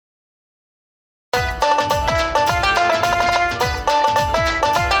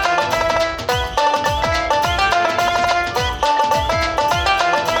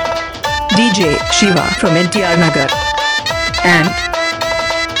DJ Shiva from NTR Nagar and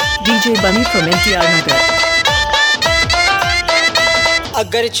DJ Bunny from NTR Nagar.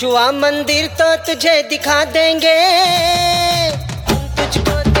 अगर छुआ मंदिर तो तुझे दिखा देंगे, हम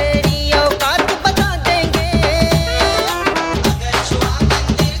तुझको तेरी औकात बता देंगे। अगर छुआ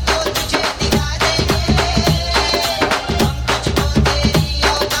मंदिर तो तुझे दिखा देंगे, हम तुझको तेरी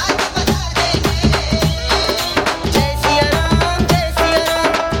औकात बता देंगे। जय सिया राम,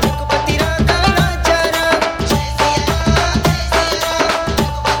 रघुपति राघव राजा राम। जय सिया राम,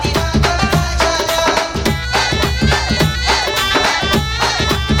 रघुपति राघव राजा Ram.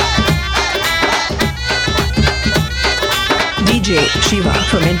 DJ Shiva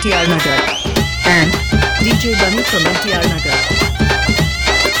from NTR Nagar and DJ Bunny from NTR Nagar.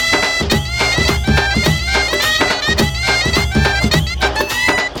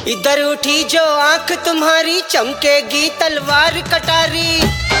 इधर उठी जो आंख तुम्हारी चमकेगी तलवार कटारी।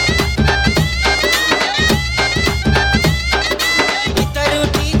 इधर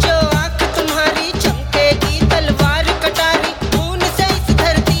उठी जो आंख तुम्हारी चमकेगी तलवार कटारी। खून से इस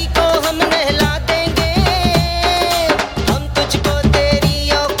धरती को हम नहला देंगे, हम तुझको तेरी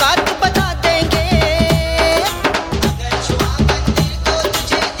औकात बता देंगे। अगर छुआ मंदिर तो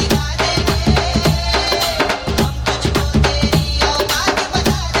तुझे दिखा देंगे, हम तुझको तेरी औकात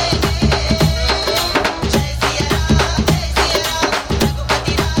बता देंगे। जय सिया राम,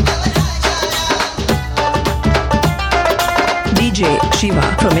 रघुपति राघव राजा Ram. DJ Shiva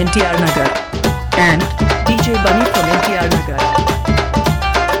from NTR Nagar and DJ Bunny from NTR Nagar.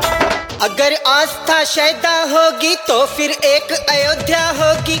 अगर आस्था शैदा होगी तो फिर एक अयोध्या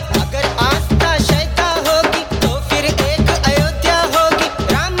होगी। अगर आस्था शैदा होगी तो फिर एक अयोध्या होगी।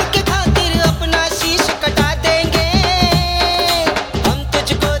 राम के खातिर अपना शीश कटा देंगे, हम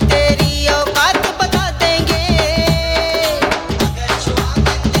तुझको तेरी औकात बता देंगे। अगर छुआ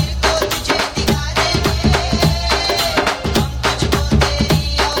मंदिर तो तुझे दिखा देंगे, हम तुझको तेरी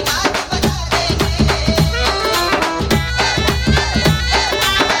औकात बता देंगे।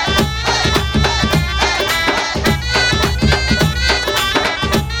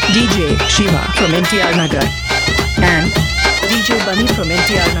 DJ Shiva from NTR Nagar and DJ Bunny from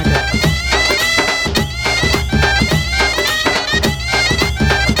NTR Nagar.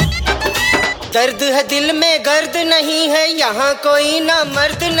 दर्द है दिल में गर्द नहीं है, यहाँ कोई ना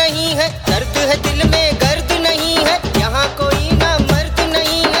मर्द नहीं है। दर्द है दिल में गर्द नहीं है, यहाँ कोई ना मर्द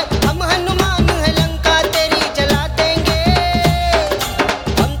नहीं है। हम हनुमान है लंका तेरी जला देंगे,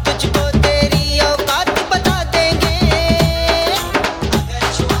 हम तुझको तेरी औकात बता देंगे। अगर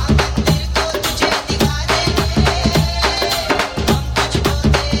छुआ मंदिर तो तुझे दिखा देंगे, हम तुझको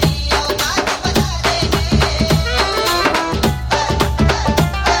तेरी औकात बता देंगे।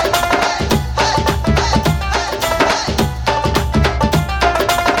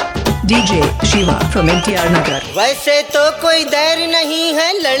 DJ Shiva from NTR Nagar. वैसे तो कोई दैर नहीं है,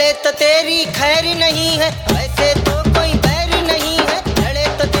 लड़े तो तेरी खैर नहीं है। वैसे तो कोई बैर नहीं है, लड़े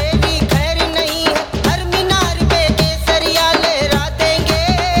तो तेरी खैर नहीं है। हर मीनार पे केसरिया लहरा देंगे,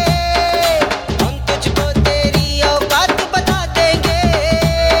 हम तुझको तेरी औकात बता देंगे।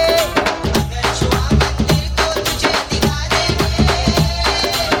 अगर छुआ मंदिर तो तुझे दिखा देंगे,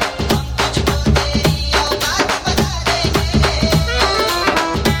 हम तुझको तेरी औकात बता देंगे।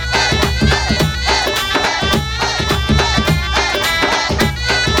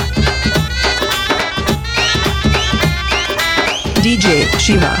 DJ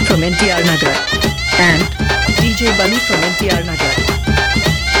Shiva from NTR Nagar and DJ Bunny from NTR Nagar.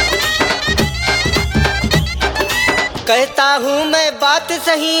 कहता हूँ मैं बात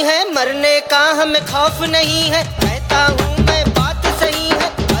सही है, मरने का हमें खौफ नहीं है। कहता हूँ मैं बात सही है,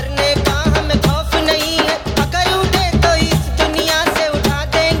 मरने का हमें खौफ नहीं है। अगर उठे तो इस दुनिया से उठा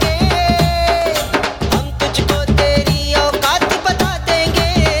देंगे, हम तुझको तेरी औकात बता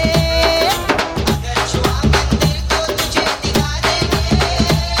देंगे। अगर छुआ मंदिर तो तुझे दिखा देंगे,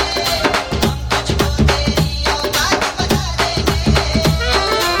 हम तुझको तेरी औकात बता देंगे।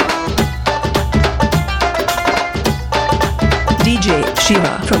 DJ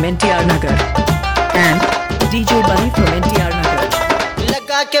Shiva from NTR Nagar and DJ Bunny from NTR Nagar.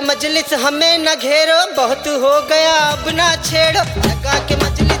 लगा के मजलिस हमें न घेरो, बहुत हो गया अब ना छेड़ो। लगा के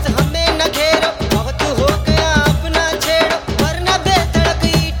मजलिस हमें न घेरो, बहुत हो गया अब ना छेड़ो। वरना बेधड़क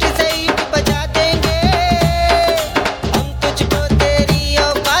ईंट से ईंट बजा देंगे, हम तुझको तेरी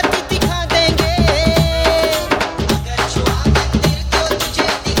औकात दिखा देंगे। अगर छुआ मंदिर तो तुझे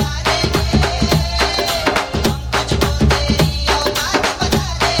दिखा देंगे, हम तुझको तेरी औकात बता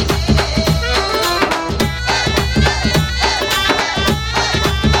देंगे।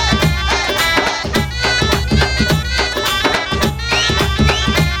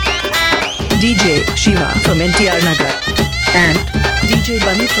 from NTR Nagar and DJ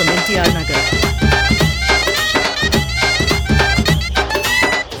Bunny from NTR Nagar.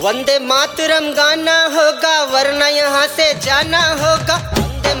 Vande Mataram गाना होगा वरना यहाँ से जाना होगा।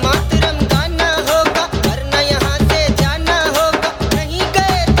 वंदे मातरम गाना होगा वरना यहाँ से जाना होगा। नहीं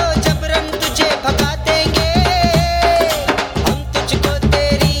गए तो जबरन तुझे भगा देंगे, हम तुझको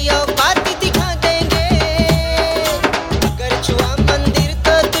तेरी औकात दिखा देंगे। अगर छुआ मंदिर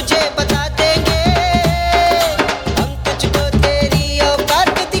तो तुझे बता देंगे, हम तुझको तेरी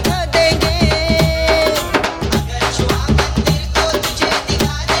औकात दिखा देंगे। अगर छुआ मंदिर तो तुझे दिखा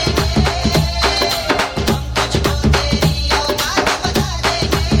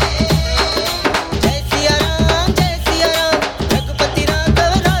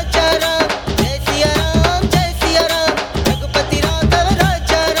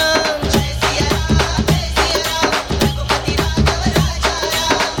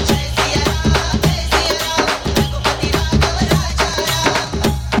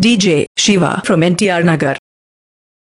DJ Shiva from NTR Nagar